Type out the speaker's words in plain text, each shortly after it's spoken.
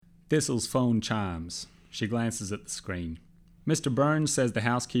Thistle's phone chimes. She glances at the screen. Mr. Burns says the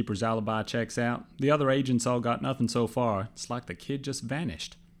housekeeper's alibi checks out. The other agents all got nothing so far. It's like the kid just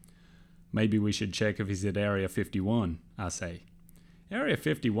vanished. Maybe we should check if he's at Area 51, I say. Area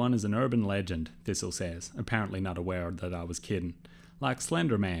 51 is an urban legend, Thistle says, apparently not aware that I was kidding. Like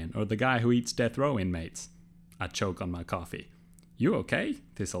Slender Man or the guy who eats death row inmates. I choke on my coffee. You okay?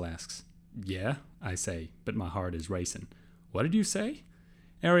 Thistle asks. Yeah, I say, but my heart is racing. What did you say?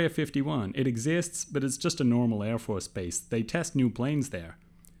 Area 51. It exists, but it's just a normal Air Force base. They test new planes there.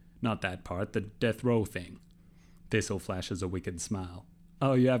 Not that part, the death row thing. Thistle flashes a wicked smile.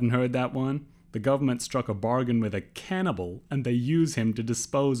 Oh, you haven't heard that one? The government struck a bargain with a cannibal, and they use him to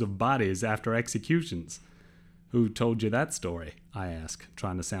dispose of bodies after executions. Who told you that story? I ask,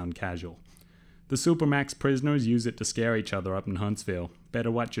 trying to sound casual. The Supermax prisoners use it to scare each other up in Huntsville. Better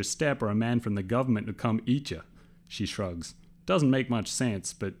watch your step or a man from the government will come eat you. She shrugs. Doesn't make much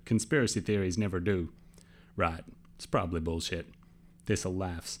sense, but conspiracy theories never do. Right, it's probably bullshit. Thistle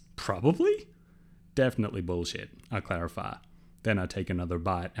laughs. Probably? Definitely bullshit, I clarify. Then I take another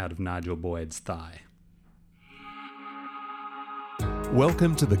bite out of Nigel Boyd's thigh.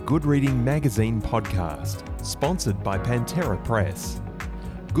 Welcome to the Good Reading Magazine podcast, sponsored by Pantera Press.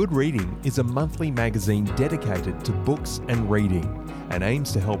 Good Reading is a monthly magazine dedicated to books and reading and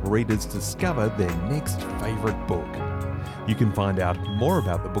aims to help readers discover their next favourite book. You can find out more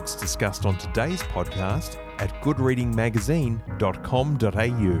about the books discussed on today's podcast at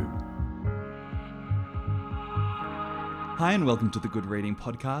goodreadingmagazine.com.au. Hi and welcome to the Good Reading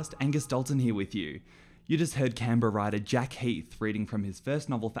Podcast. Angus Dalton here with you. You just heard Canberra writer Jack Heath reading from his first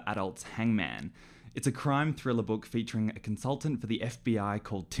novel for adults, Hangman. It's a crime thriller book featuring a consultant for the FBI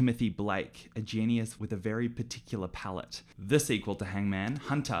called Timothy Blake, a genius with a very particular palate. The sequel to Hangman,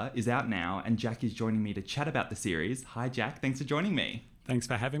 Hunter, is out now, and Jack is joining me to chat about the series. Hi Jack, thanks for joining me. Thanks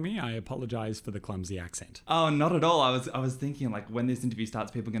for having me. I apologise for the clumsy accent. Oh, not at all. I was thinking, like, when this interview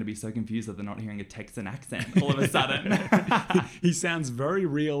starts, people are going to be so confused that they're not hearing a Texan accent all of a sudden. He sounds very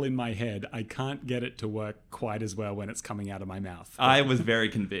real in my head. I can't get it to work quite as well when it's coming out of my mouth. I was very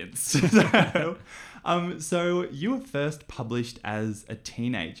convinced. So you were first published as a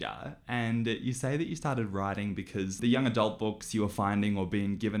teenager, and you say that you started writing because the young adult books you were finding or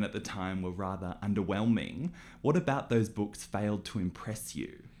being given at the time were rather underwhelming. What about those books failed to impress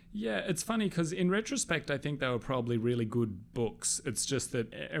you? Yeah, it's funny because in retrospect, I think they were probably really good books. It's just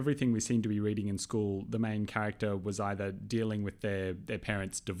that everything we seem to be reading in school, the main character was either dealing with their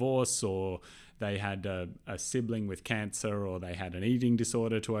parents' divorce, or they had a sibling with cancer, or they had an eating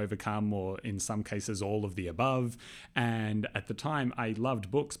disorder to overcome, or in some cases all of the above. And at the time, I loved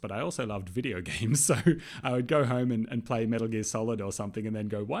books, but I also loved video games. So I would go home and play Metal Gear Solid or something, and then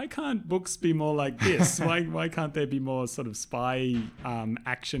go, why can't books be more like this? Why can't there be more sort of spy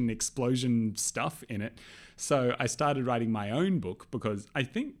action explosion stuff in it? So I started writing my own book because I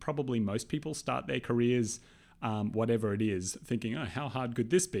think probably most people start their careers whatever it is, thinking, oh, how hard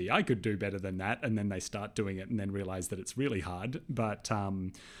could this be? I could do better than that. And then they start doing it and then realize that it's really hard. But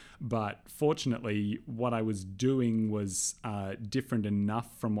fortunately, what I was doing was different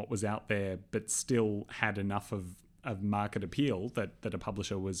enough from what was out there, but still had enough of market appeal that a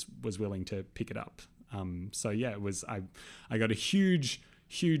publisher was willing to pick it up. So yeah, it was, I got a huge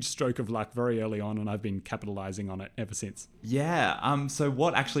stroke of luck very early on, and I've been capitalizing on it ever since. Yeah. So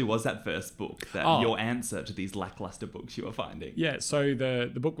what actually was that first book, your answer to these lackluster books you were finding? Yeah. So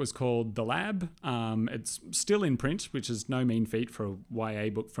the book was called The Lab. It's still in print, which is no mean feat for a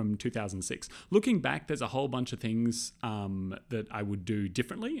YA book from 2006. Looking back, there's a whole bunch of things that I would do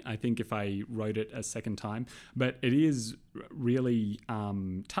differently, I think, if I wrote it a second time. But it is really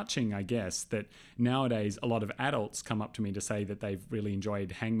touching, I guess, that nowadays a lot of adults come up to me to say that they've really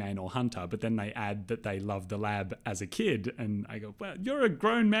enjoyed Hangman or Hunter, but then they add that they loved The Lab as a kid, and I go, well, you're a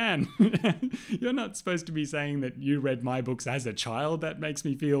grown man. You're not supposed to be saying that you read my books as a child. That makes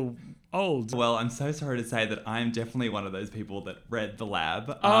me feel old. Well, I'm so sorry to say that I'm definitely one of those people that read The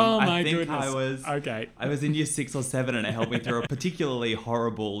Lab. I think goodness. I was in year 6 or 7, and it helped me through a particularly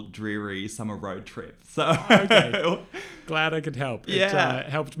horrible, dreary summer road trip. So okay. Glad I could help. Yeah. It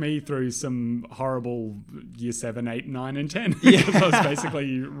helped me through some horrible year 7, 8, 9, and 10. Yeah. Because I was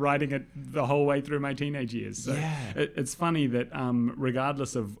basically writing it the whole way through my teenage years. So yeah. It's funny that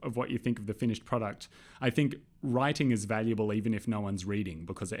regardless of what you think of the finished product, I think writing is valuable even if no one's reading,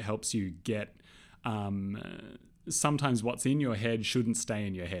 because it helps you get... sometimes what's in your head shouldn't stay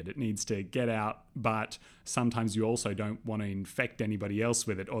in your head. It needs to get out, but sometimes you also don't want to infect anybody else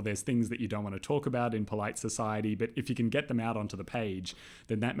with it, or there's things that you don't want to talk about in polite society, but if you can get them out onto the page,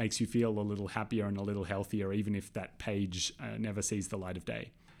 then that makes you feel a little happier and a little healthier, even if that page never sees the light of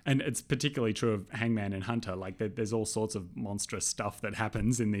day. And it's particularly true of Hangman and Hunter. Like there's all sorts of monstrous stuff that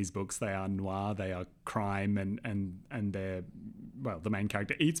happens in these books. They are noir, they are crime, and they're, well, the main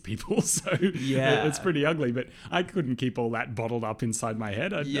character eats people, so Yeah. it's pretty ugly. But I couldn't keep all that bottled up inside my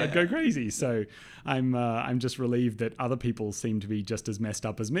head. I'd go crazy. So I'm just relieved that other people seem to be just as messed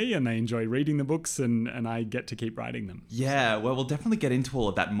up as me, and they enjoy reading the books, and I get to keep writing them. Yeah, well, we'll definitely get into all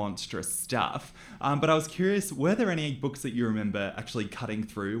of that monstrous stuff. But I was curious, were there any books that you remember actually cutting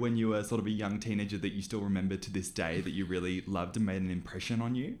through when you were sort of a young teenager that you still remember to this day that you really loved and made an impression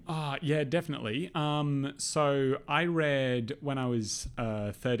on you? Yeah, definitely. So I read when I was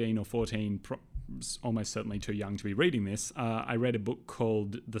 13 or 14, almost certainly too young to be reading this, I read a book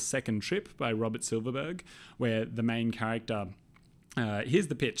called The Second Trip by Robert Silverberg, where the main character... here's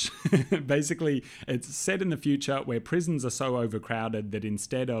the pitch. Basically, it's set in the future where prisons are so overcrowded that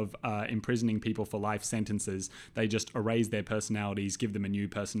instead of imprisoning people for life sentences, they just erase their personalities, give them a new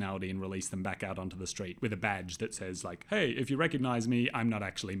personality, and release them back out onto the street with a badge that says, like, hey, if you recognize me, I'm not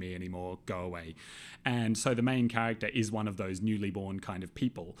actually me anymore, go away. And so the main character is one of those newly born kind of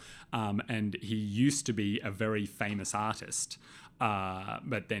people. And he used to be a very famous artist.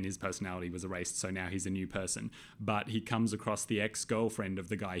 But then his personality was erased, so now he's a new person. But he comes across the ex-girlfriend of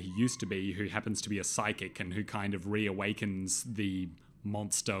the guy he used to be, who happens to be a psychic and who kind of reawakens the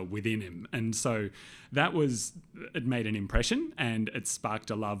monster within him. And so it made an impression, and it sparked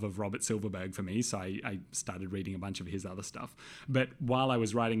a love of Robert Silverberg for me, so I started reading a bunch of his other stuff. But while I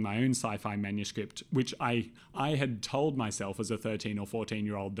was writing my own sci-fi manuscript, which I had told myself as a 13 or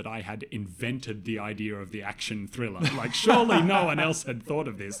 14-year-old that I had invented the idea of the action thriller. Like, surely no one else had thought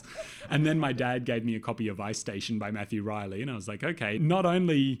of this. And then my dad gave me a copy of Ice Station by Matthew Riley, and I was like, okay, not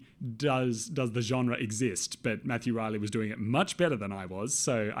only does the genre exist, but Matthew Riley was doing it much better than I was,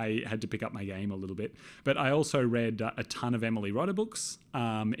 so I had to pick up my game a little bit. But I also read a ton of Emily Rodda books,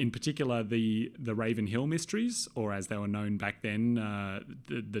 in particular the Raven Hill Mysteries, or as they were known back then,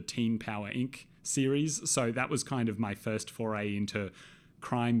 the Teen Power Inc. series. So that was kind of my first foray into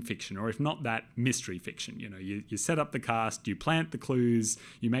crime fiction, or if not that, mystery fiction. You know, you set up the cast, you plant the clues,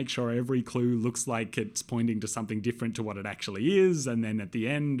 you make sure every clue looks like it's pointing to something different to what it actually is, and then at the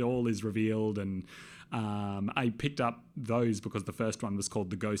end all is revealed. And I picked up those because the first one was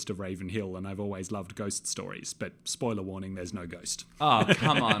called The Ghost of Raven Hill, and I've always loved ghost stories, but spoiler warning, there's no ghost. Oh,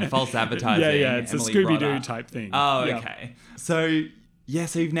 come on, false advertising. Yeah, it's Emily a Scooby-Doo Rodda type thing. Oh, Yep. okay. So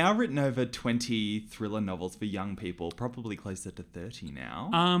you've now written over 20 thriller novels for young people, probably closer to 30 now.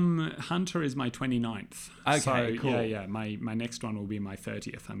 Hunter is my 29th. Okay, so, cool. Yeah. My next one will be my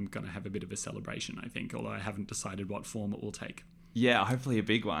 30th. I'm going to have a bit of a celebration, I think, although I haven't decided what form it will take. Yeah, hopefully a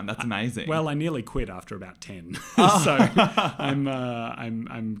big one. That's amazing. Well, I nearly quit after about 10, so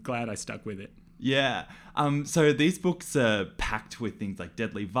I'm glad I stuck with it. Yeah. So these books are packed with things like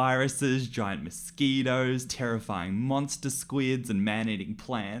deadly viruses, giant mosquitoes, terrifying monster squids, and man-eating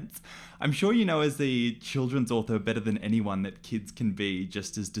plants. I'm sure you know as the children's author better than anyone that kids can be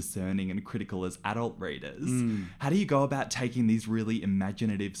just as discerning and critical as adult readers. How do you go about taking these really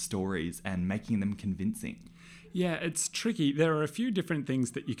imaginative stories and making them convincing? Yeah, it's tricky. There are a few different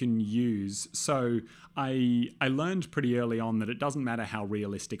things that you can use. So I learned pretty early on that it doesn't matter how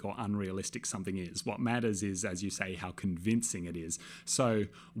realistic or unrealistic something is. What matters is, as you say, how convincing it is. So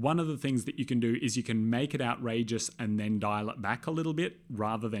one of the things that you can do is you can make it outrageous and then dial it back a little bit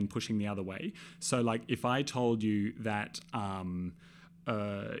rather than pushing the other way. So like if I told you that...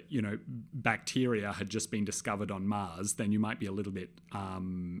 bacteria had just been discovered on Mars, then you might be a little bit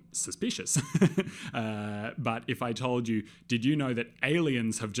suspicious. But if I told you, did you know that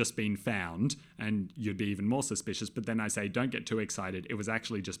aliens have just been found? And you'd be even more suspicious. But then I say, don't get too excited. It was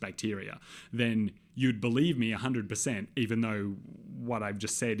actually just bacteria. Then you'd believe me 100%, even though what I've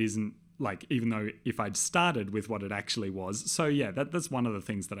just said isn't even though if I'd started with what it actually was. So yeah, that's one of the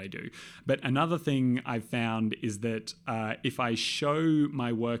things that I do. But another thing I've found is that if I show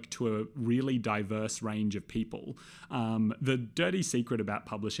my work to a really diverse range of people, the dirty secret about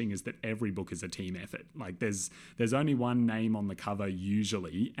publishing is that every book is a team effort. Like there's only one name on the cover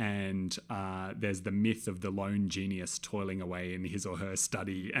usually, and there's the myth of the lone genius toiling away in his or her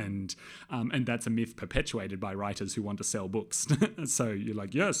study, and that's a myth perpetuated by writers who want to sell books. So you're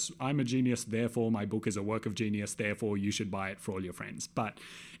like, yes, I'm a genius, therefore my book is a work of genius, therefore you should buy it for all your friends. But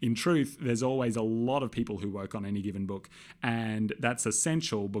in truth, there's always a lot of people who work on any given book, and that's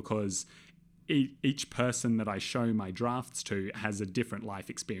essential because each person that I show my drafts to has a different life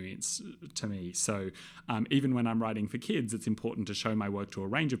experience to me. So even when I'm writing for kids, it's important to show my work to a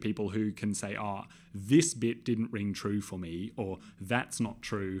range of people who can say, oh, this bit didn't ring true for me, or that's not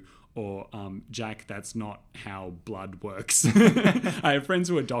true, or Jack, that's not how blood works. I have friends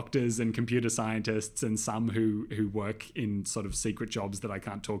who are doctors and computer scientists, and some who work in sort of secret jobs that I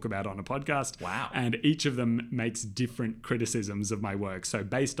can't talk about on a podcast. Wow. And each of them makes different criticisms of my work. So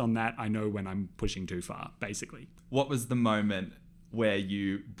based on that, I know when I'm pushing too far, basically. What was the moment where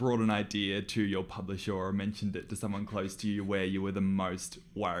you brought an idea to your publisher or mentioned it to someone close to you where you were the most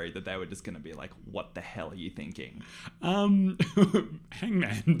worried that they were just going to be like, what the hell are you thinking? Hangman,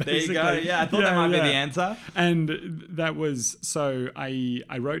 basically. There you go. Yeah, I thought that might be the answer. And that was, so I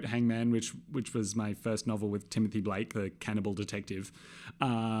wrote Hangman, which was my first novel with Timothy Blake, the cannibal detective.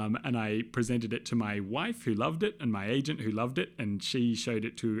 And I presented it to my wife, who loved it, and my agent, who loved it, and she showed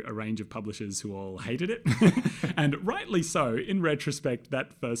it to a range of publishers who all hated it. And rightly so. In retrospect,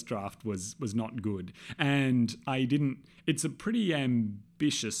 that first draft was not good. And it's a pretty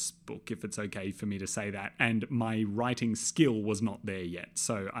ambitious book, if it's okay for me to say that, and my writing skill was not there yet.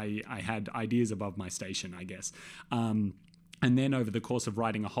 So I had ideas above my station, I guess. And then over the course of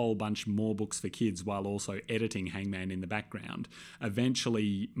writing a whole bunch more books for kids while also editing Hangman in the background,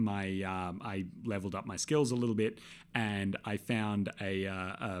 eventually I leveled up my skills a little bit, and I found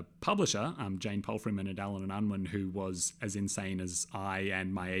a publisher, Jane Palfreyman and Allen and Unwin, who was as insane as I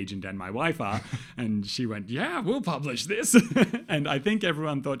and my agent and my wife are. And she went, yeah, we'll publish this. And I think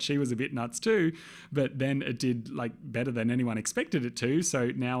everyone thought she was a bit nuts too, but then it did better than anyone expected it to.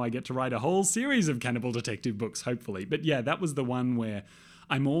 So now I get to write a whole series of cannibal detective books, hopefully. But yeah, that was the one where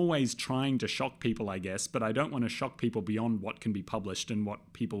I'm always trying to shock people, I guess, but I don't want to shock people beyond what can be published and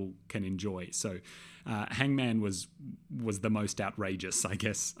what people can enjoy. So Hangman was the most outrageous, I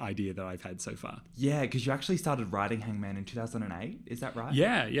guess, idea that I've had so far. Yeah, because you actually started writing Hangman in 2008, is that right?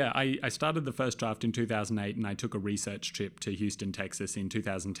 Yeah. I started the first draft in 2008, and I took a research trip to Houston, Texas in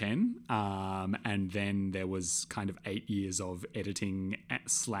 2010. And then there was kind of 8 years of editing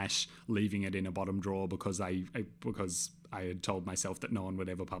 / leaving it in a bottom drawer because I had told myself that no one would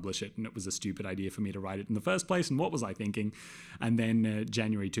ever publish it, and it was a stupid idea for me to write it in the first place, and what was I thinking? And then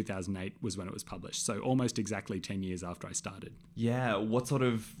January 2008 was when it was published, so almost exactly 10 years after I started. Yeah, what sort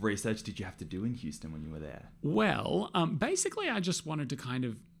of research did you have to do in Houston when you were there? Well, basically I just wanted to kind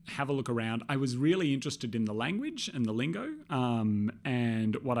of have a look around. I was really interested in the language and the lingo,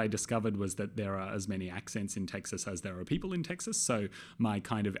 and what I discovered was that there are as many accents in Texas as there are people in Texas, so my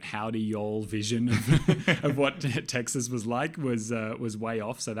kind of howdy y'all vision of what Texas was like was way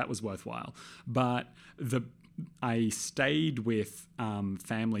off, so that was worthwhile. But I stayed with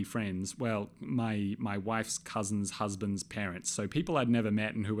family friends, well, my wife's cousin's husband's parents, so people I'd never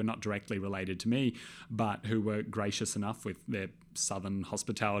met and who were not directly related to me, but who were gracious enough with their southern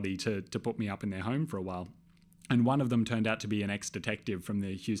hospitality to put me up in their home for a while. And one of them turned out to be an ex-detective from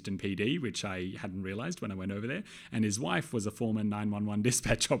the Houston PD, which I hadn't realized when I went over there. And his wife was a former 911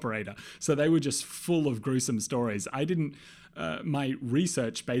 dispatch operator. So they were just full of gruesome stories. My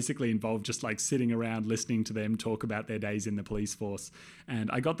research basically involved just sitting around listening to them talk about their days in the police force. And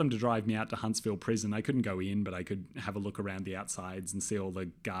I got them to drive me out to Huntsville Prison. I couldn't go in, but I could have a look around the outsides and see all the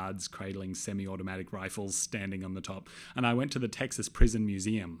guards cradling semi-automatic rifles standing on the top. And I went to the Texas Prison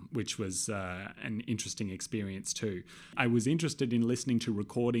Museum, which was an interesting experience too. I was interested in listening to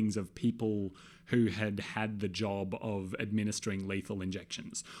recordings of people who had the job of administering lethal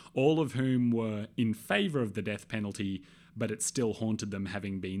injections, all of whom were in favor of the death penalty, but it still haunted them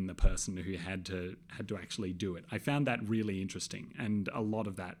having been the person who had to actually do it. I found that really interesting, and a lot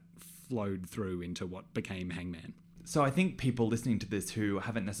of that flowed through into what became Hangman. So I think people listening to this who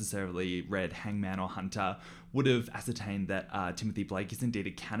haven't necessarily read Hangman or Hunter would have ascertained that Timothy Blake is indeed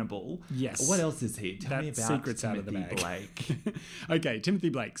a cannibal. Yes. What else is he? Tell me about secret's Timothy out of the bag. Blake. Okay, Timothy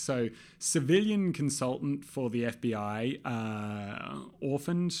Blake. So, civilian consultant for the FBI,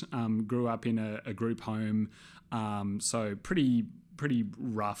 orphaned, grew up in a group home, so pretty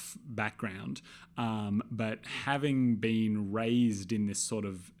rough background, but having been raised in this sort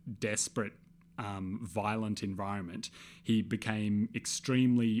of desperate, violent environment, he became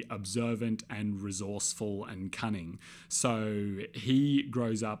extremely observant and resourceful and cunning. So he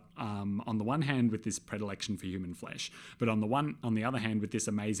grows up on the one hand with this predilection for human flesh, but on the other hand with this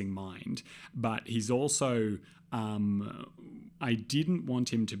amazing mind. But he's also I didn't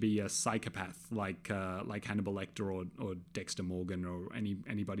want him to be a psychopath like Hannibal Lecter or Dexter Morgan or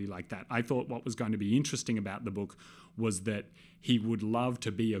anybody like that. I thought what was going to be interesting about the book was that he would love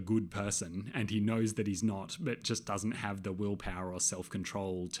to be a good person, and he knows that he's not, but just doesn't have the willpower or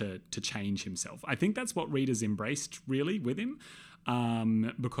self-control to change himself. I think that's what readers embraced really with him.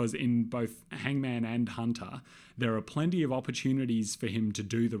 Because in both Hangman and Hunter, there are plenty of opportunities for him to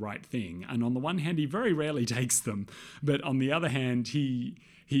do the right thing. And on the one hand, he very rarely takes them. But on the other hand, he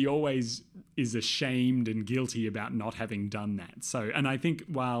he always is ashamed and guilty about not having done that. So, and I think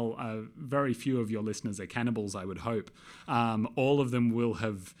while very few of your listeners are cannibals, I would hope, all of them will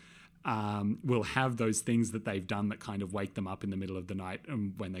have those things that they've done that kind of wake them up in the middle of the night,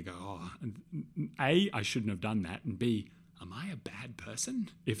 and when they go, oh, A, I shouldn't have done that, and B, am I a bad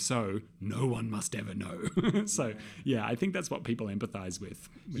person? If so, no one must ever know. So, yeah, I think that's what people empathize with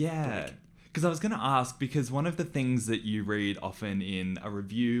yeah. Blake. Because I was going to ask, because one of the things that you read often in a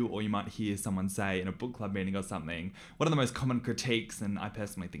review, or you might hear someone say in a book club meeting or something, one of the most common critiques, and I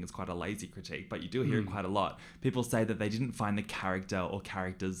personally think it's quite a lazy critique, but you do hear it quite a lot, people say that they didn't find the character or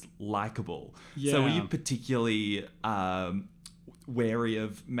characters likable. Yeah. So were you particularly wary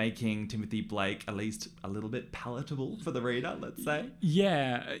of making Timothy Blake at least a little bit palatable for the reader, let's say?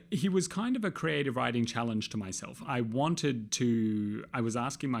 Yeah, he was kind of a creative writing challenge to myself. I was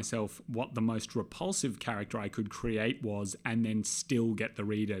asking myself what the most repulsive character I could create was, and then still get the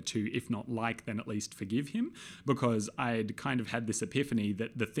reader to, if not like, then at least forgive him, because I'd kind of had this epiphany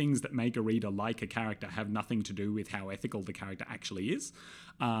that the things that make a reader like a character have nothing to do with how ethical the character actually is.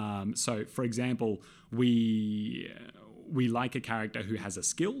 So, for example, we like a character who has a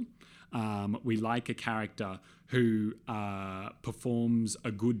skill. We like a character who performs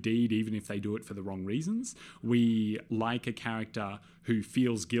a good deed even if they do it for the wrong reasons. We like a character who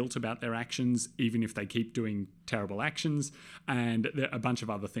feels guilt about their actions even if they keep doing terrible actions, and a bunch of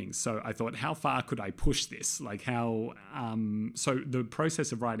other things. So I thought, how far could I push this? Like how... So the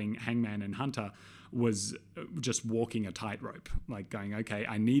process of writing Hangman and Hunter was just walking a tightrope, like going, okay,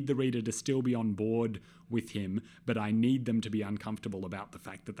 I need the reader to still be on board with him, but I need them to be uncomfortable about the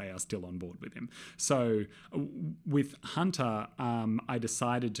fact that they are still on board with him. So with Hunter, I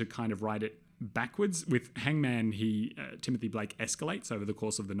decided to kind of write it backwards. With Hangman, Timothy Blake escalates over the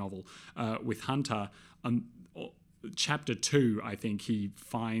course of the novel. With Hunter, Chapter 2, I think he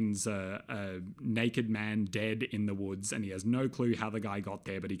finds a naked man dead in the woods, and he has no clue how the guy got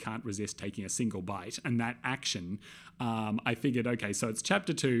there, but he can't resist taking a single bite. And that action, I figured, okay, so it's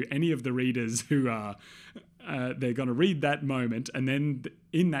Chapter 2. Any of the readers who are... they're going to read that moment, and then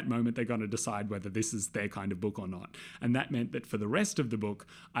in that moment they're going to decide whether this is their kind of book or not. And that meant that for the rest of the book,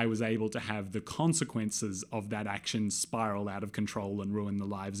 I was able to have the consequences of that action spiral out of control and ruin the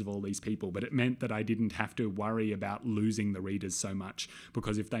lives of all these people. But it meant that I didn't have to worry about losing the readers so much,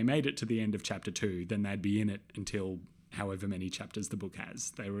 because if they made it to the end of Chapter 2, then they'd be in it until however many chapters the book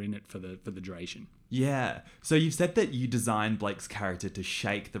has. They were in it for the duration. Yeah. So you've said that you designed Blake's character to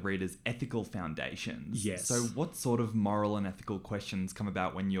shake the reader's ethical foundations. Yes. So what sort of moral and ethical questions come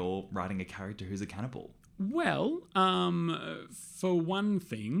about when you're writing a character who's a cannibal? Well, for one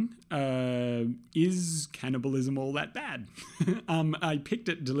thing, is cannibalism all that bad? I picked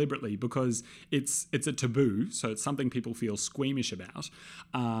it deliberately because it's a taboo, so it's something people feel squeamish about.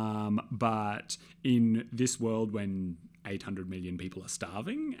 But in this world when 800 million people are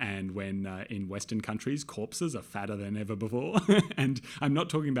starving, and when in Western countries corpses are fatter than ever before, and I'm not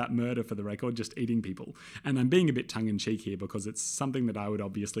talking about murder for the record, just eating people. And I'm being a bit tongue-in-cheek here because it's something that I would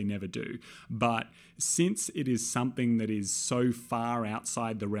obviously never do. But since it is something that is so far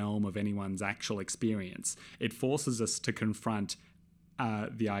outside the realm of anyone's actual experience, it forces us to confront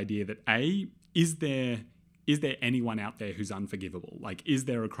the idea that is there anyone out there who's unforgivable? Like, is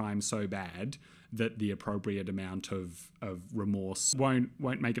there a crime so bad that the appropriate amount of remorse won't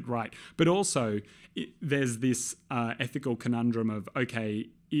make it right? But also, there's this ethical conundrum of, okay,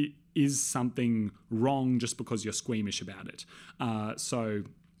 is something wrong just because you're squeamish about it?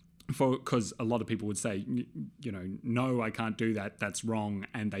 Because a lot of people would say, no, I can't do that, that's wrong,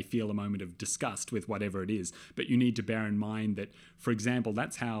 and they feel a moment of disgust with whatever it is. But you need to bear in mind that, for example,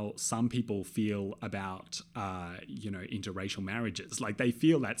 that's how some people feel about, interracial marriages. Like, they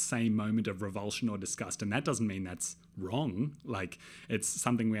feel that same moment of revulsion or disgust, and that doesn't mean that's wrong. Like, it's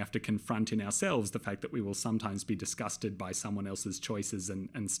something we have to confront in ourselves, the fact that we will sometimes be disgusted by someone else's choices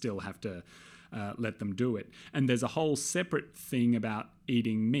and still have to let them do it. And there's a whole separate thing about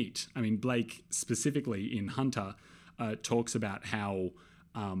eating meat. I mean, Blake specifically in Hunter talks about how,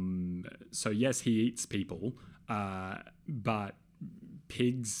 so yes, he eats people, but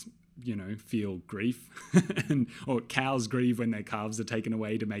pigs, feel grief, or cows grieve when their calves are taken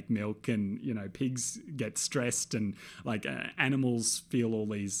away to make milk, and pigs get stressed, and animals feel all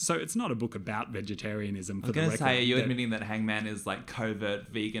these. So it's not a book about vegetarianism. I was going to say, are you admitting that Hangman is like covert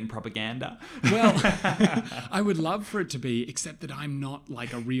vegan propaganda? Well, I would love for it to be, except that I'm not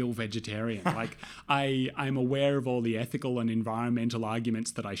like a real vegetarian. Like, I'm aware of all the ethical and environmental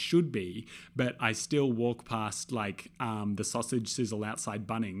arguments that I should be, but I still walk past like the sausage sizzle outside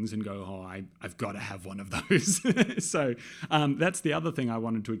Bunnings and go, go, oh, I've got to have one of those. So that's the other thing I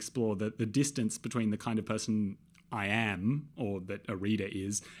wanted to explore, the distance between the kind of person I am, or that a reader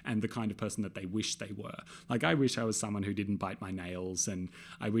is, and the kind of person that they wish they were. Like, I wish I was someone who didn't bite my nails, and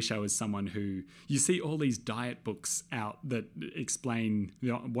I wish I was someone who... You see all these diet books out that explain,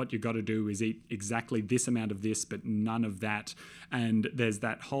 you know, what you got to do is eat exactly this amount of this, but none of that. And there's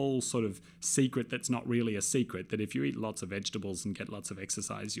that whole sort of secret that's not really a secret, that if you eat lots of vegetables and get lots of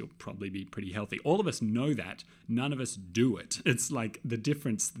exercise, you'll probably be pretty healthy. All of us know that. None of us do it. It's like the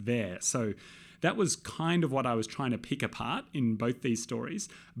difference there. So that was kind of what I was trying to pick apart in both these stories.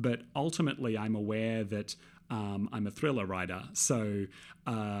 But ultimately, I'm aware that I'm a thriller writer. So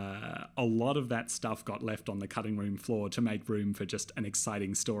a lot of that stuff got left on the cutting room floor to make room for just an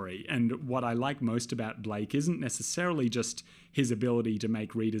exciting story. And what I like most about Blake isn't necessarily just his ability to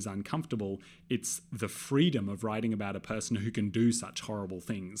make readers uncomfortable. It's the freedom of writing about a person who can do such horrible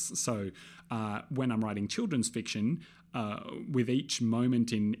things. So when I'm writing children's fiction, with each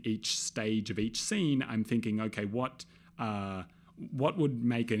moment in each stage of each scene, I'm thinking, okay, what would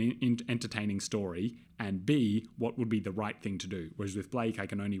make an entertaining story, and B, what would be the right thing to do? Whereas with Blake, I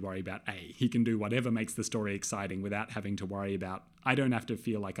can only worry about A. He can do whatever makes the story exciting without having to worry about... I don't have to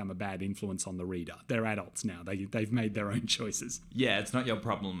feel like I'm a bad influence on the reader. They're adults now. They've made their own choices. Yeah, it's not your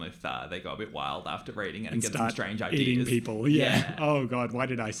problem if they go a bit wild after reading it and get some start strange ideas. Eating people, yeah. Oh, God, why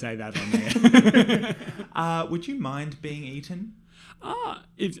did I say that on there? Would you mind being eaten?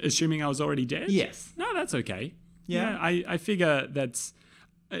 Assuming I was already dead? Yes. No, that's okay. Yeah. I figure that's...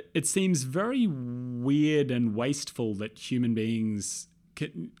 It seems very weird and wasteful that human beings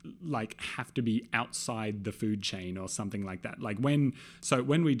have to be outside the food chain or something like that. Like when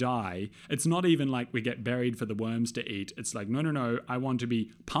we die, it's not even like we get buried for the worms to eat. It's like, no, I want to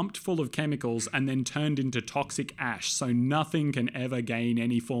be pumped full of chemicals and then turned into toxic ash, so nothing can ever gain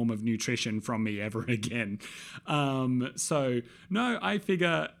any form of nutrition from me ever again. So no, I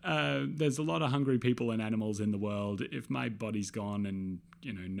figure there's a lot of hungry people and animals in the world. If my body's gone and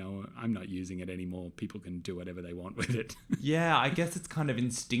no, I'm not using it anymore, people can do whatever they want with it. Yeah, I guess it's kind of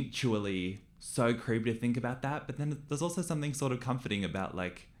instinctually so creepy to think about that, but then there's also something sort of comforting about,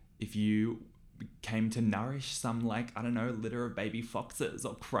 like, if you came to nourish some, like, I don't know, litter of baby foxes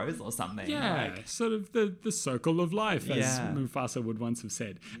or crows or something. Yeah, sort of the circle of life, as Yeah. Mufasa would once have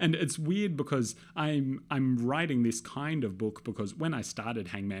said. And it's weird because I'm writing this kind of book because when I started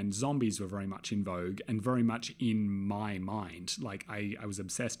Hangman, zombies were very much in vogue and very much in my mind. Like, I was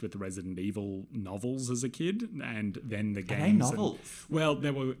obsessed with the Resident Evil novels as a kid, and then the games. Are they novels? Well,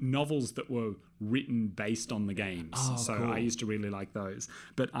 there were novels that were written based on the games. Oh, so cool. I used to really like those.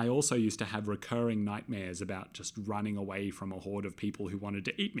 But I also used to have recurring nightmares about just running away from a horde of people who wanted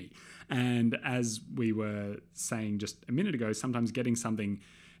to eat me. And as we were saying just a minute ago, sometimes getting something...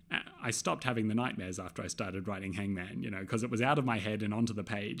 I stopped having the nightmares after I started writing Hangman, because it was out of my head and onto the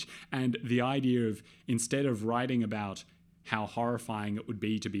page. And the idea of, instead of writing about how horrifying it would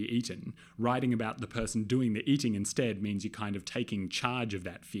be to be eaten, writing about the person doing the eating instead means you're kind of taking charge of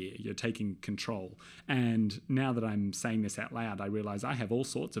that fear. You're taking control. And now that I'm saying this out loud, I realize I have all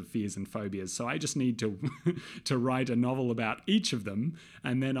sorts of fears and phobias. So I just need to to write a novel about each of them,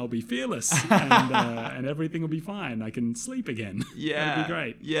 and then I'll be fearless, and everything will be fine. I can sleep again. Yeah. That'd be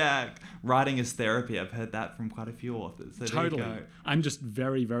great. Yeah. Writing is therapy. I've heard that from quite a few authors. So Totally. There you go. I'm just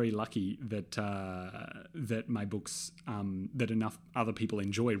very, very lucky that that my books, that enough other people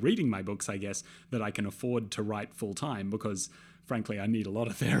enjoy reading my books, I guess, that I can afford to write full time, because frankly, I need a lot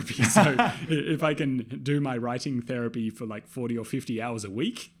of therapy. So if I can do my writing therapy for like 40 or 50 hours a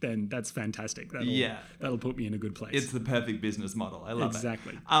week, then that's fantastic. That'll put me in a good place. It's the perfect business model. I love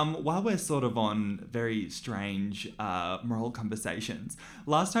Exactly. it. While we're sort of on very strange moral conversations,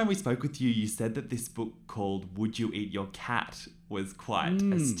 last time we spoke with you, you said that this book called Would You Eat Your Cat was quite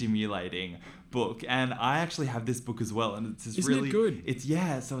a stimulating book, and I actually have this book as well, and it's just Isn't really it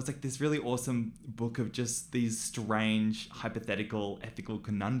good? So it's like this really awesome book of just these strange hypothetical ethical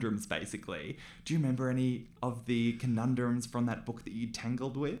conundrums, basically. Do you remember any of the conundrums from that book that you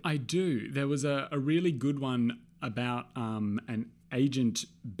tangled with? I do. There was a really good one about an Agent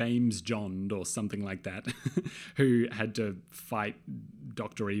Bames Jond or something like that, who had to fight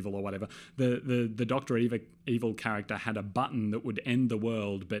Dr. Evil or whatever. The Dr. Evil character had a button that would end the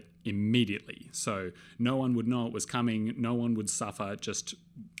world, but immediately. So no one would know it was coming, no one would suffer, just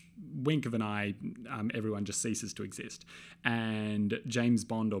wink of an eye, everyone just ceases to exist. And James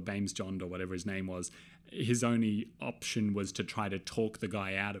Bond or Bames Jond or whatever his name was, his only option was to try to talk the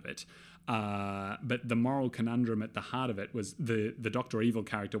guy out of it. But the moral conundrum at the heart of it was the Dr. Evil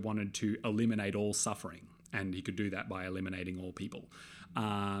character wanted to eliminate all suffering. and he could do that by eliminating all people.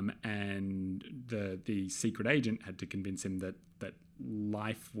 And the secret agent had to convince him that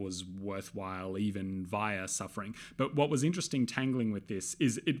life was worthwhile even via suffering. But what was interesting tangling with this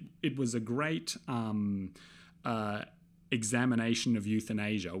is it was a great examination of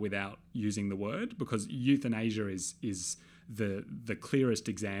euthanasia without using the word, because euthanasia is the clearest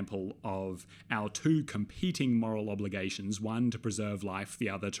example of our two competing moral obligations, one to preserve life, the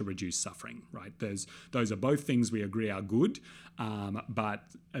other to reduce suffering, right? Those are both things we agree are good, but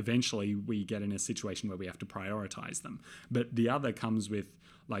eventually we get in a situation where we have to prioritize them. But the other comes with,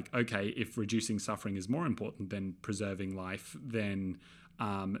 like, okay, if reducing suffering is more important than preserving life, then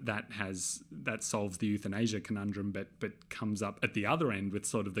that solves the euthanasia conundrum, but comes up at the other end with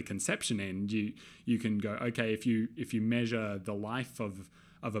sort of the conception end. You can go, okay, if you measure the life of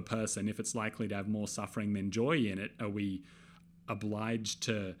a person, if it's likely to have more suffering than joy in it, are we obliged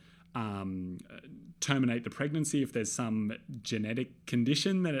to terminate the pregnancy if there's some genetic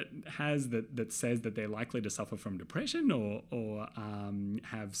condition that it has that says that they're likely to suffer from depression, or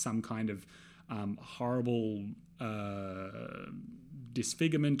have some kind of horrible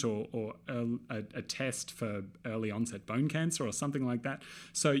disfigurement or a test for early onset bone cancer or something like that.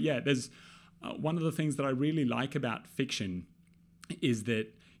 So yeah, there's one of the things that I really like about fiction is that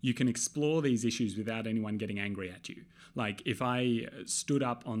you can explore these issues without anyone getting angry at you. Like if I stood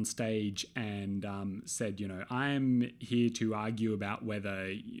up on stage and said, I'm here to argue about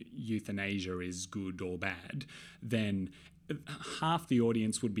whether euthanasia is good or bad, then half the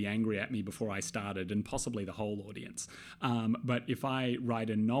audience would be angry at me before I started, and possibly the whole audience. But if I write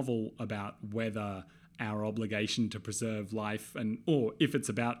a novel about whether our obligation to preserve life, or if it's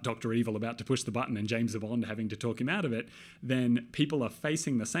about Dr. Evil about to push the button and James Bond having to talk him out of it, then people are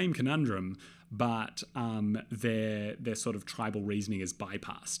facing the same conundrum, but their sort of tribal reasoning is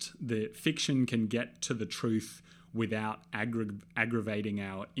bypassed. The fiction can get to the truth without aggravating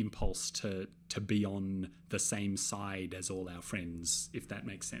our impulse to be on the same side as all our friends, if that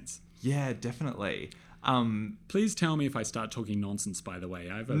makes sense. Yeah, definitely. Please tell me if I start talking nonsense, by the way.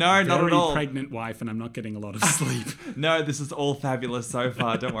 I have a not at very all. pregnant wife and I'm not getting a lot of sleep. No, this is all fabulous so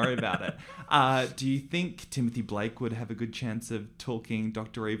far. Don't worry about it. Do you think Timothy Blake would have a good chance of talking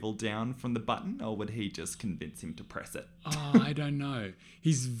Dr. Evil down from the button, or would he just convince him to press it? I don't know.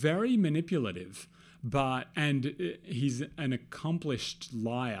 He's very manipulative. And he's an accomplished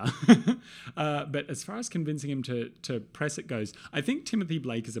liar. But as far as convincing him to press it goes, I think Timothy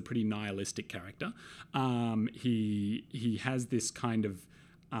Blake is a pretty nihilistic character. He has this kind of...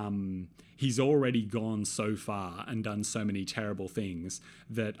 he's already gone so far and done so many terrible things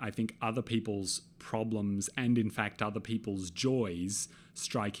that I think other people's problems and, in fact, other people's joys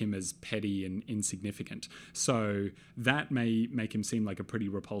strike him as petty and insignificant. So that may make him seem like a pretty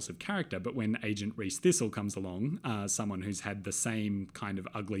repulsive character, but when Agent Reese Thistle comes along, someone who's had the same kind of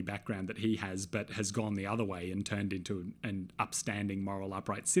ugly background that he has, but has gone the other way and turned into an upstanding, moral,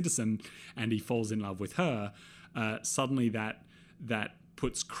 upright citizen, and he falls in love with her, suddenly that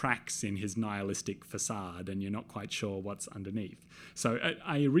puts cracks in his nihilistic facade and you're not quite sure what's underneath. So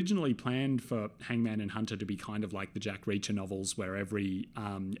I originally planned for Hangman and Hunter to be kind of like the Jack Reacher novels, where it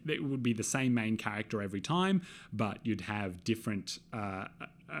would be the same main character every time, but you'd have different, a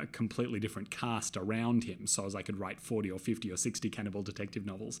completely different cast around him. So as I could write 40 or 50 or 60 cannibal detective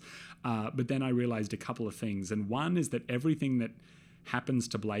novels. But then I realized a couple of things. And one is that everything that happens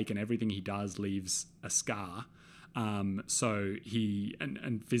to Blake and everything he does leaves a scar. So he,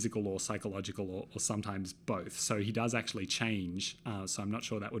 and physical or psychological or sometimes both. So he does actually change. So I'm not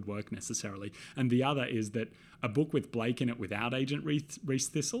sure that would work necessarily. And the other is that a book with Blake in it without Agent Reese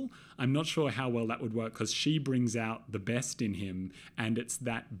Thistle, I'm not sure how well that would work, because she brings out the best in him, and it's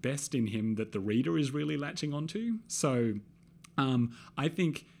that best in him that the reader is really latching onto. So I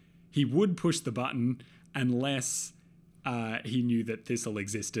think he would push the button unless he knew that Thistle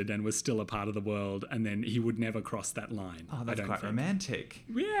existed and was still a part of the world, and then he would never cross that line. Oh, that's quite romantic.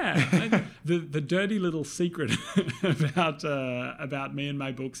 Yeah. The dirty little secret about me and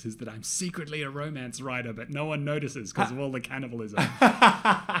my books is that I'm secretly a romance writer, but no one notices because of all the cannibalism.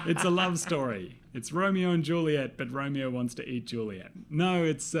 It's a love story. It's Romeo and Juliet, but Romeo wants to eat Juliet. No,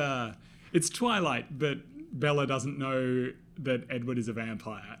 it's Twilight, but Bella doesn't know that Edward is a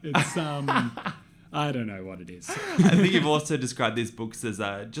vampire. It's I don't know what it is. I think you've also described these books as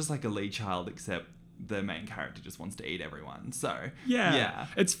just like a Lee Child, except the main character just wants to eat everyone. So yeah.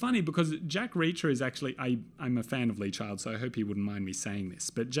 It's funny because Jack Reacher is actually, I'm a fan of Lee Child, so I hope he wouldn't mind me saying this,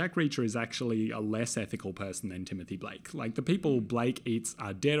 but Jack Reacher is actually a less ethical person than Timothy Blake. Like, the people Blake eats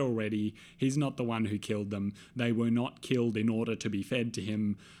are dead already. He's not the one who killed them. They were not killed in order to be fed to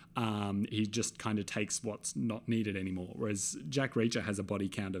him. He just kind of takes what's not needed anymore. Whereas Jack Reacher has a body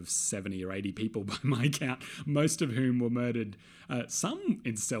count of 70 or 80 people by my count, most of whom were murdered, some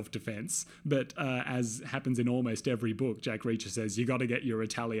in self-defense. But as happens in almost every book, Jack Reacher says, you got to get your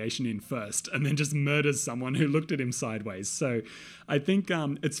retaliation in first, and then just murders someone who looked at him sideways. So I think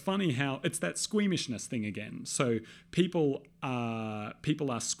it's funny how it's that squeamishness thing again. So people are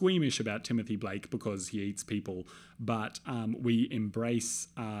squeamish about Timothy Blake because he eats people, but we embrace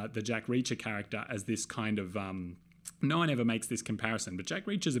the Jack Reacher character as this kind of... no one ever makes this comparison, but Jack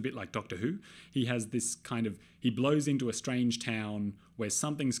Reacher's a bit like Doctor Who. He has this kind of... He blows into a strange town where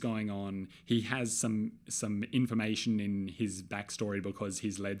something's going on. He has some information in his backstory because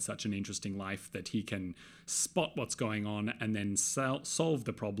he's led such an interesting life that he can spot what's going on and then solve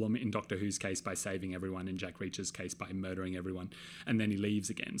the problem, in Doctor Who's case by saving everyone, in Jack Reacher's case by murdering everyone, and then he leaves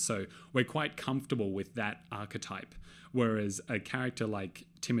again. So we're quite comfortable with that archetype, whereas a character like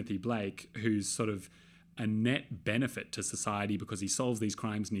Timothy Blake, who's sort of a net benefit to society because he solves these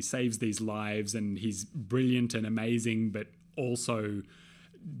crimes and he saves these lives and he's brilliant and amazing, but also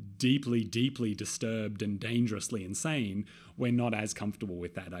deeply, deeply disturbed and dangerously insane, we're not as comfortable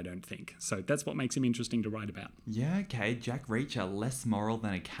with that, I don't think. So that's what makes him interesting to write about. Yeah, okay. Jack Reacher, less moral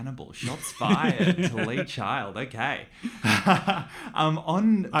than a cannibal. Shots fired to Lee Child. Okay.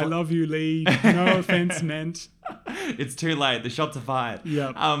 I love you, Lee. No offense meant. It's too late. The shots are fired.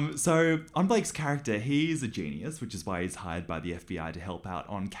 Yeah. So on Blake's character, he's a genius, which is why he's hired by the FBI to help out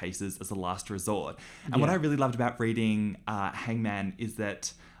on cases as a last resort. And what I really loved about reading Hangman is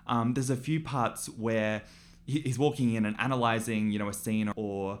that there's a few parts where he's walking in and analysing, a scene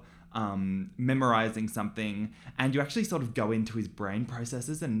or memorising something, and you actually sort of go into his brain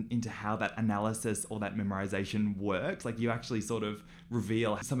processes and into how that analysis or that memorisation works. Like, you actually sort of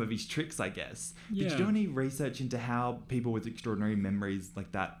reveal some of his tricks, I guess. Yeah. Did you do any research into how people with extraordinary memories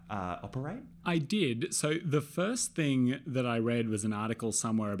like that operate? I did. So the first thing that I read was an article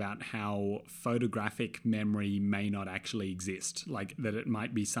somewhere about how photographic memory may not actually exist. Like, that it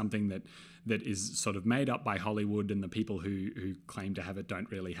might be something that is sort of made up by Hollywood, and the people who claim to have it don't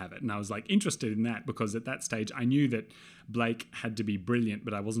really have it. And I was like interested in that because at that stage I knew that Blake had to be brilliant,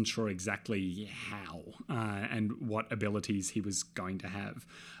 but I wasn't sure exactly how and what abilities he was going to have.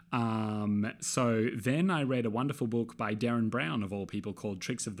 So then I read a wonderful book by Derren Brown, of all people, called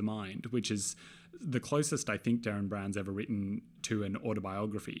Tricks of the Mind, which is the closest I think Derren Brown's ever written to an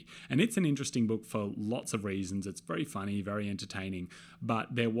autobiography. And it's an interesting book for lots of reasons. It's very funny, very entertaining.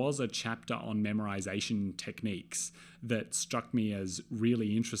 But there was a chapter on memorization techniques that struck me as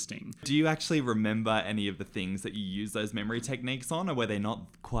really interesting. Do you actually remember any of the things that you use those memory techniques on, or were they not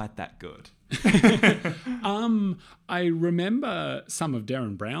quite that good? I remember some of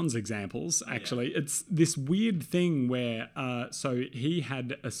Derren Brown's examples, actually. Yeah. It's this weird thing where, so he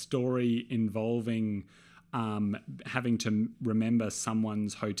had a story involving having to remember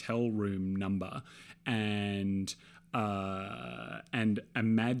someone's hotel room number and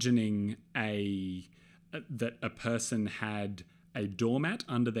imagining that a person had a doormat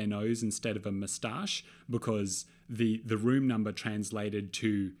under their nose instead of a moustache, because the room number translated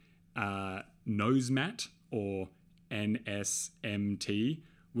to nose mat, or NSMT,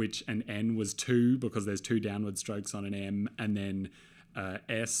 which an N was 2 because there's 2 downward strokes on an M, and then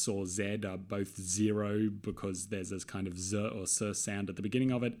S or Z are both 0 because there's this kind of Z or S sound at the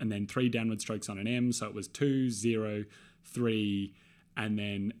beginning of it, and then 3 downward strokes on an M, so it was 2, 0, 3, and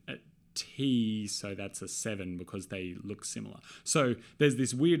then a T, so that's a 7 because they look similar. So there's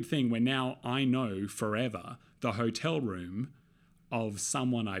this weird thing where now I know forever the hotel room of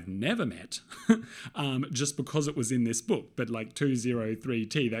someone I've never met, just because it was in this book, but like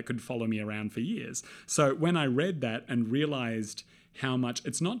 203T, that could follow me around for years. So when I read that and realized how much,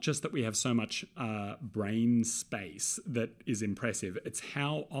 it's not just that we have so much brain space that is impressive, it's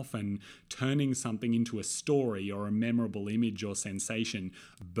how often turning something into a story or a memorable image or sensation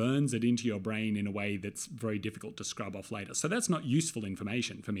burns it into your brain in a way that's very difficult to scrub off later. So that's not useful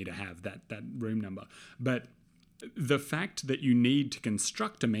information for me to have, that room number. But the fact that you need to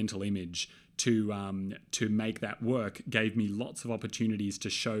construct a mental image to make that work gave me lots of opportunities to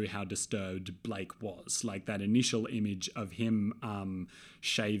show how disturbed Blake was. Like that initial image of him of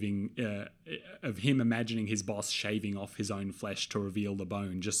him imagining his boss shaving off his own flesh to reveal the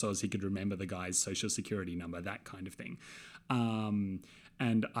bone, just so as he could remember the guy's social security number, that kind of thing.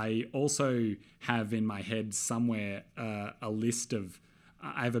 And I also have in my head somewhere a list of,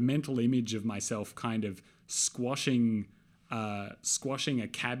 I have a mental image of myself kind of squashing a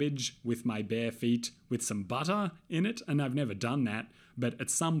cabbage with my bare feet with some butter in it. And I've never done that. But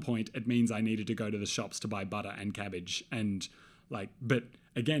at some point, it means I needed to go to the shops to buy butter and cabbage. And but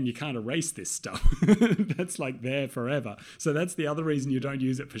again, you can't erase this stuff. That's there forever. So that's the other reason you don't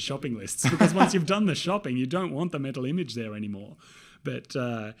use it for shopping lists, because once you've done the shopping, you don't want the mental image there anymore. But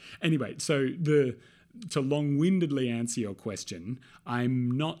anyway, so to long-windedly answer your question,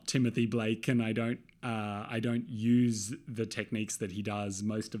 I'm not Timothy Blake, and I don't use the techniques that he does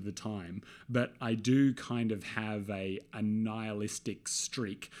most of the time, but I do kind of have a nihilistic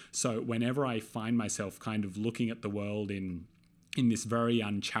streak. So whenever I find myself kind of looking at the world in this very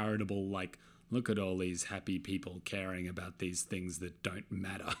uncharitable, look at all these happy people caring about these things that don't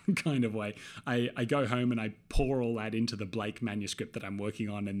matter kind of way, I go home and I pour all that into the Blake manuscript that I'm working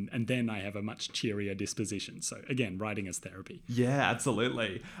on, and then I have a much cheerier disposition. So again, writing as therapy. Yeah,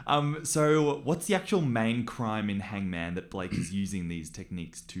 absolutely. So what's the actual main crime in Hangman that Blake is using these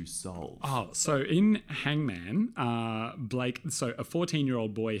techniques to solve? Oh, so in Hangman, Blake, so a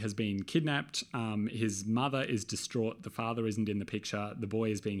 14-year-old boy has been kidnapped. His mother is distraught. The father isn't in the picture. The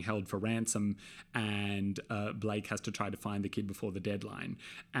boy is being held for ransom, and Blake has to try to find the kid before the deadline.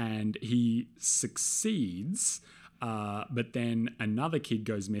 And he succeeds, but then another kid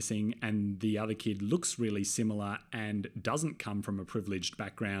goes missing, and the other kid looks really similar and doesn't come from a privileged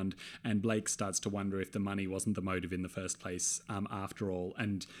background, and Blake starts to wonder if the money wasn't the motive in the first place after all.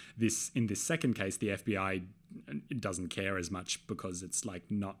 And in this second case, the FBI doesn't care as much because it's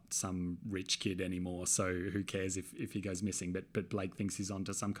not some rich kid anymore, so who cares if he goes missing, but Blake thinks he's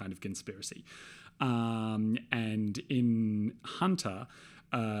onto some kind of conspiracy. And in Hunter,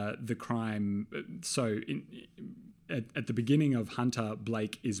 the crime, at the beginning of Hunter,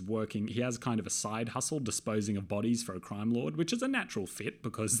 Blake is working, he has kind of a side hustle disposing of bodies for a crime lord, which is a natural fit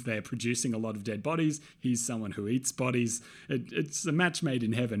because they're producing a lot of dead bodies. He's someone who eats bodies. It's a match made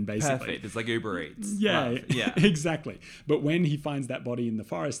in heaven, basically. Perfect. It's like Uber Eats. Yeah, exactly. But when he finds that body in the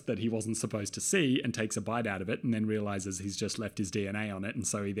forest that he wasn't supposed to see and takes a bite out of it and then realizes he's just left his DNA on it, and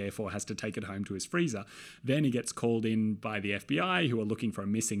so he therefore has to take it home to his freezer, then he gets called in by the FBI, who are looking for a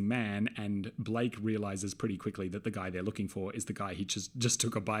missing man, and Blake realizes pretty quickly that the guy they're looking for is the guy he just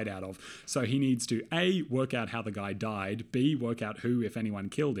took a bite out of. So he needs to A, work out how the guy died, B, work out who, if anyone,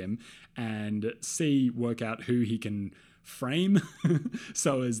 killed him, and C, work out who he can frame.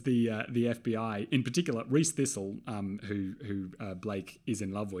 So as the FBI, in particular Reese Thistle, who Blake is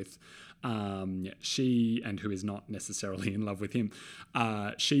in love with, she, and who is not necessarily in love with him,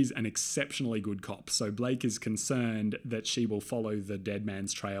 she's an exceptionally good cop. So Blake is concerned that she will follow the dead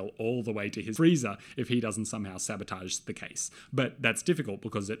man's trail all the way to his freezer if he doesn't somehow sabotage the case. But that's difficult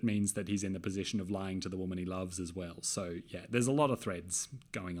because it means that he's in the position of lying to the woman he loves as well. So yeah, there's a lot of threads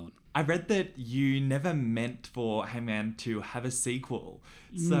going on. I read that you never meant for Hangman to have a sequel.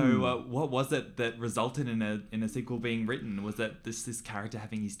 So what was it that resulted in a sequel being written? Was that this character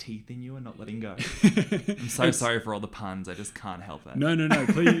having his teeth in you and not letting go? I'm so sorry for all the puns. I just can't help it. No.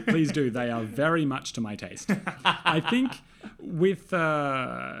 Please do. They are very much to my taste. I think with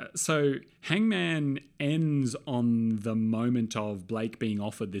so Hangman ends on the moment of Blake being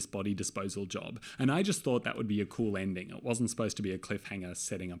offered this body disposal job, and I just thought that would be a cool ending. It wasn't supposed to be a cliffhanger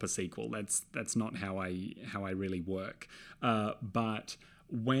setting up a sequel. That's not how I really work. But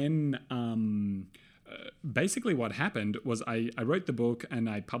when basically what happened was I wrote the book and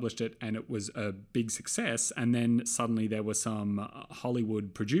I published it, and it was a big success, and then suddenly there were some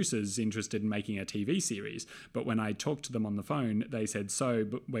Hollywood producers interested in making a TV series. But when I talked to them on the phone, they said,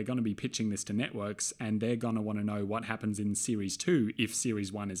 but we're going to be pitching this to networks, and they're going to want to know what happens in series 2 if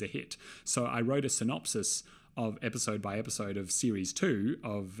series 1 is a hit. So I wrote a synopsis of episode by episode of series 2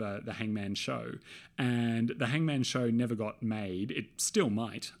 of the Hangman show, and the Hangman show never got made. It still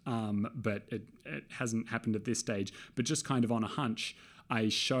might, but it hasn't happened at this stage. But just kind of on a hunch, I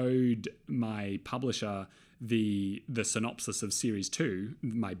showed my publisher the synopsis of series 2,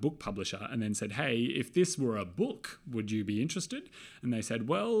 my book publisher, and then said, hey, if this were a book, would you be interested? And they said,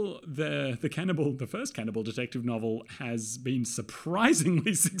 well, the first Cannibal Detective novel has been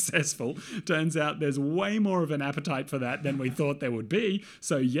surprisingly successful. Turns out there's way more of an appetite for that than we thought there would be.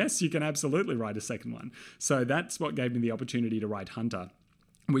 So yes, you can absolutely write a second one. So that's what gave me the opportunity to write Hunter.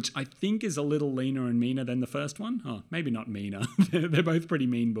 which I think is a little leaner and meaner than the first one. Oh, maybe not meaner. They're both pretty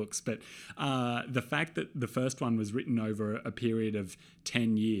mean books, but the fact that the first one was written over a period of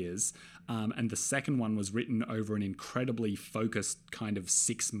 10 years and the second one was written over an incredibly focused kind of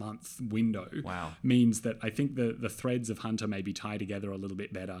 6-month window means that I think the threads of Hunter maybe tie together a little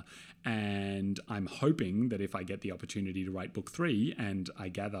bit better. And I'm hoping that if I get the opportunity to write book 3, and I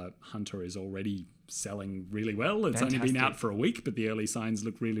gather Hunter is already selling really well. It's only been out for a week, but the early signs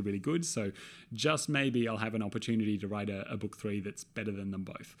look really, really good. So just maybe I'll have an opportunity to write a book 3 that's better than them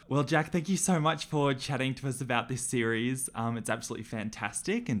both. Well, Jack, thank you so much for chatting to us about this series. It's absolutely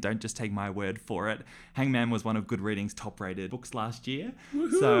fantastic, and don't just take my word for it. Hangman was one of Good Reading's top-rated books last year.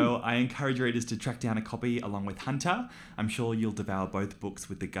 Woohoo! So I encourage readers to track down a copy along with Hunter. I'm sure you'll devour both books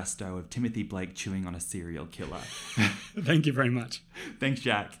with the gusto of Timothy Blake chewing on a serial killer. Thank you very much. Thanks,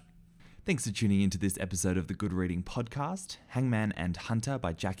 Jack. Thanks for tuning into this episode of the Good Reading Podcast. Hangman and Hunter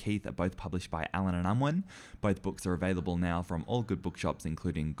by Jack Heath are both published by Allen & Unwin. Both books are available now from all good bookshops,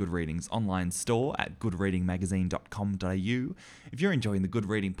 including Good Reading's online store at goodreadingmagazine.com.au. If you're enjoying the Good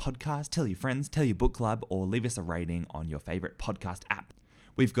Reading Podcast, tell your friends, tell your book club, or leave us a rating on your favourite podcast app.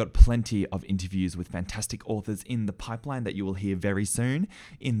 We've got plenty of interviews with fantastic authors in the pipeline that you will hear very soon.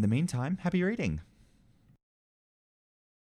 In the meantime, happy reading.